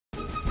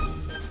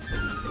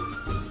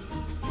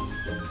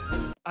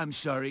I'm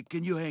sorry,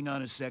 can you hang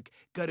on a sec?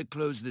 Gotta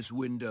close this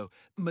window.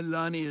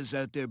 Melania's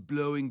out there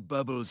blowing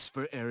bubbles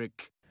for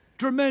Eric.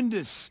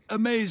 Tremendous!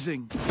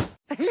 Amazing!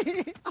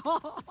 Dad,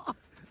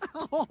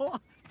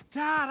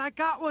 I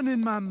got one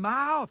in my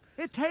mouth.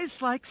 It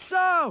tastes like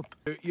soap.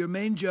 Your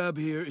main job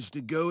here is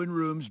to go in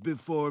rooms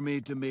before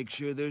me to make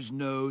sure there's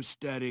no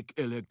static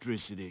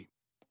electricity.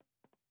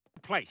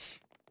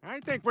 Place. I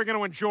think we're going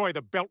to enjoy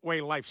the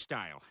Beltway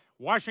lifestyle.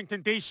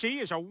 Washington, D.C.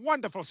 is a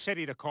wonderful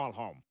city to call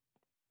home.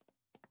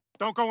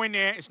 Don't go in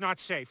there. It's not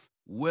safe.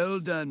 Well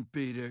done,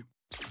 Peter.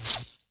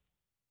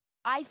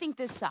 I think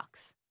this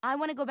sucks. I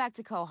want to go back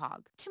to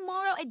Quahog.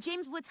 Tomorrow at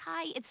James Woods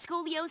High, it's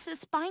Scoliosis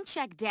Spine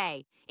Check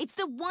Day. It's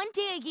the one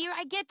day a year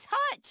I get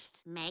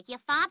touched. Meg,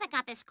 your father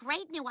got this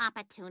great new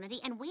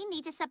opportunity, and we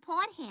need to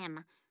support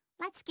him.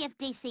 Let's give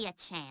DC a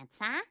chance,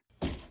 huh?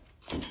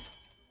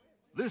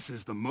 This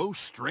is the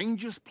most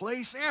strangest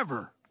place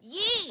ever.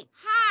 Yee!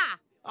 Ha!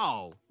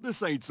 Oh,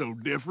 this ain't so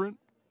different.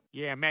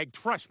 Yeah, Meg,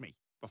 trust me.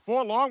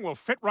 Before long, we'll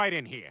fit right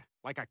in here,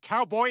 like a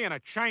cowboy in a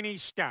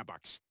Chinese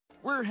Starbucks.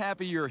 We're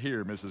happy you're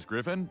here, Mrs.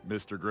 Griffin,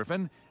 Mr.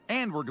 Griffin,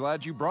 and we're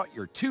glad you brought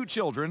your 2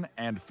 children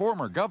and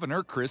former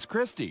Governor Chris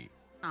Christie.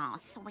 Oh,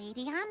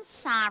 sweetie, I'm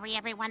sorry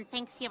everyone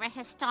thinks you're a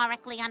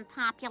historically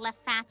unpopular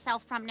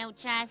fatso from New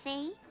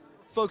Jersey.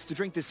 Folks, to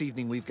drink this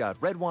evening, we've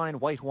got red wine,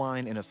 white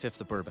wine, and a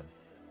 5th of bourbon.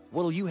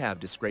 What'll you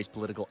have, disgraced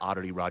political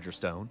oddity Roger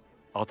Stone?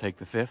 I'll take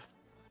the 5th.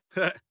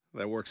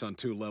 That works on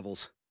 2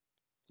 levels.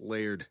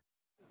 Layered.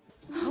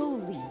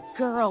 Holy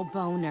girl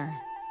boner.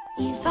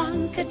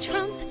 Ivanka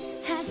Trump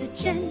has a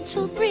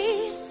gentle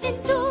breeze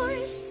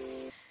indoors.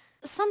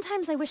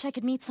 Sometimes I wish I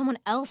could meet someone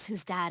else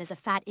whose dad is a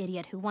fat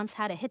idiot who once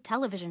had a hit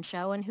television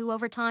show and who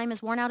over time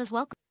is worn out as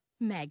welcome.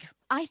 Meg,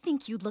 I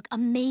think you'd look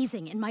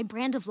amazing in my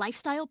brand of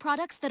lifestyle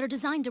products that are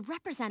designed to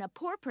represent a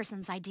poor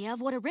person's idea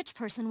of what a rich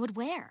person would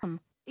wear.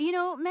 You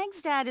know,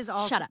 Meg's dad is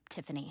also— Shut up,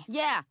 Tiffany.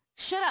 Yeah,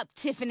 shut up,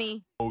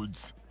 Tiffany.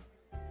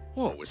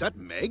 Whoa, was that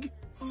Meg?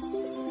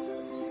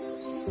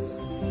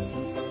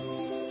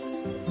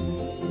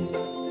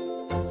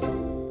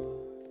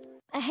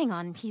 Hang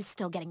on, he's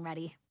still getting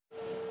ready.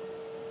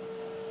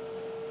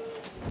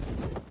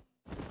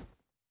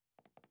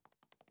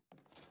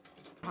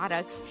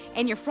 Products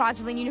and your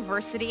fraudulent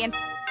university and...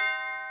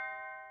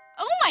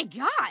 Oh my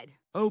God!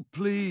 Oh,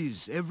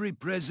 please. Every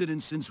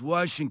president since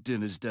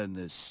Washington has done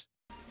this.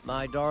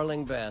 My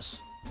darling Bess,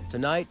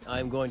 tonight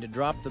I'm going to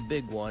drop the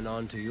big one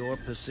onto your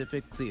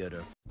Pacific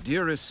Theater.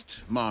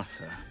 Dearest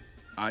Martha,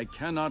 I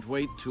cannot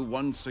wait to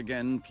once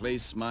again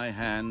place my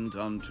hand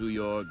onto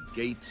your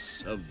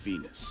gates of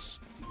Venus.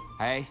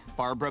 Hey,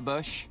 Barbara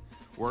Bush,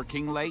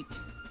 working late,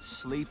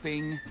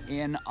 sleeping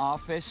in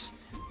office,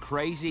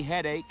 crazy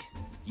headache.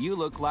 You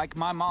look like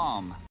my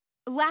mom.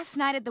 Last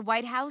night at the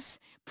White House,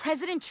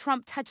 President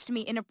Trump touched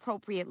me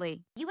inappropriately.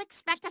 You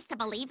expect us to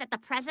believe that the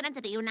President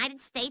of the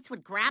United States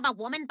would grab a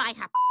woman by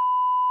her...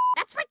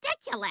 That's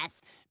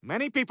ridiculous!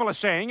 Many people are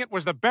saying it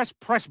was the best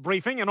press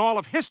briefing in all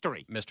of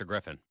history. Mr.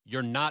 Griffin,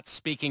 you're not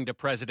speaking to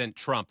President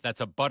Trump.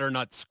 That's a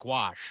butternut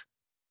squash.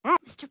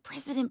 Mr.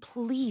 President,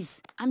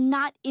 please. I'm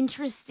not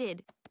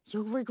interested.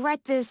 You'll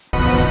regret this.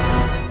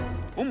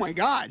 Oh my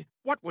God!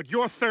 What would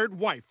your third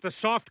wife, the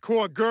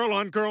soft-core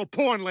girl-on-girl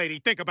porn lady,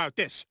 think about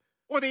this?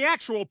 Or the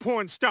actual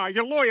porn star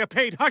your lawyer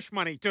paid hush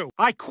money to?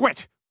 I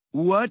quit.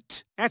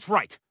 What? That's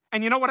right.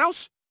 And you know what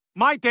else?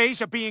 My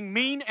days of being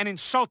mean and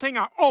insulting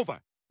are over.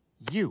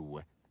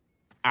 You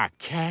are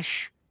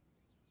cash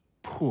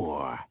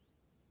poor.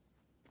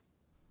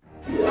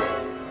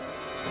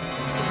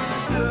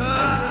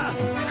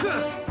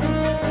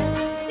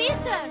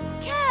 Peter,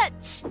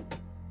 catch!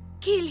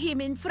 Kill him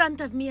in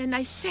front of me and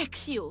I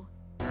sex you.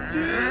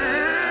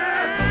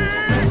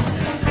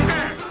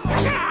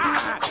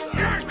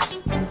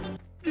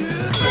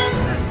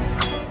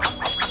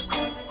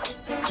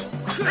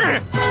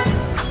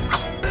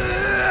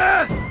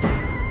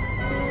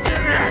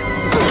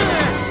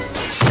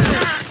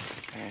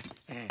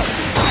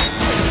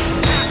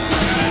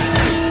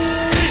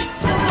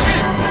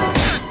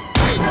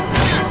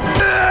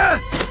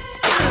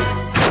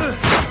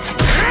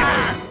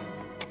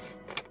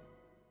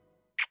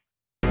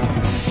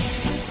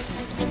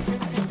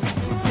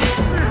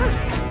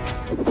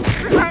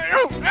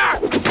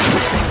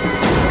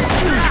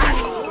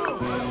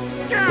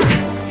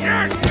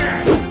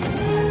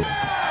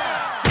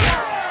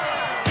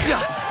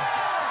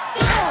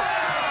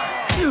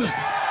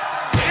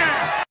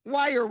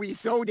 Why are we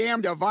so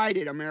damn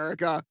divided,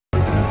 America?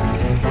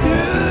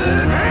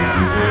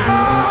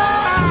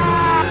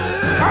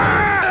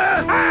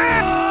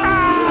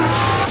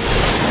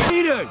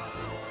 Peter!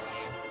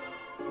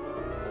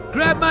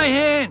 Grab my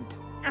hand!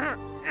 I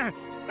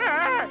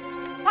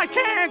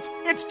can't!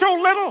 It's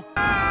too little!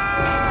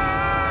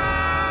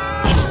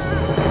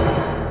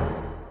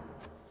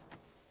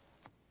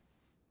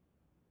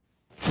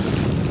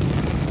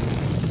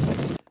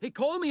 Hey,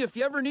 call me if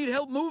you ever need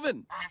help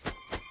moving.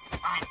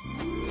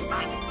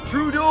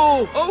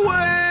 Trudeau,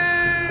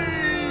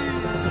 away!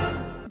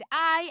 And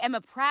I am a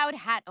proud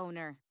hat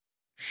owner.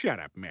 Shut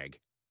up, Meg.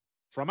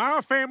 From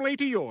our family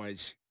to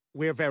yours,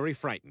 We're very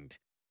frightened.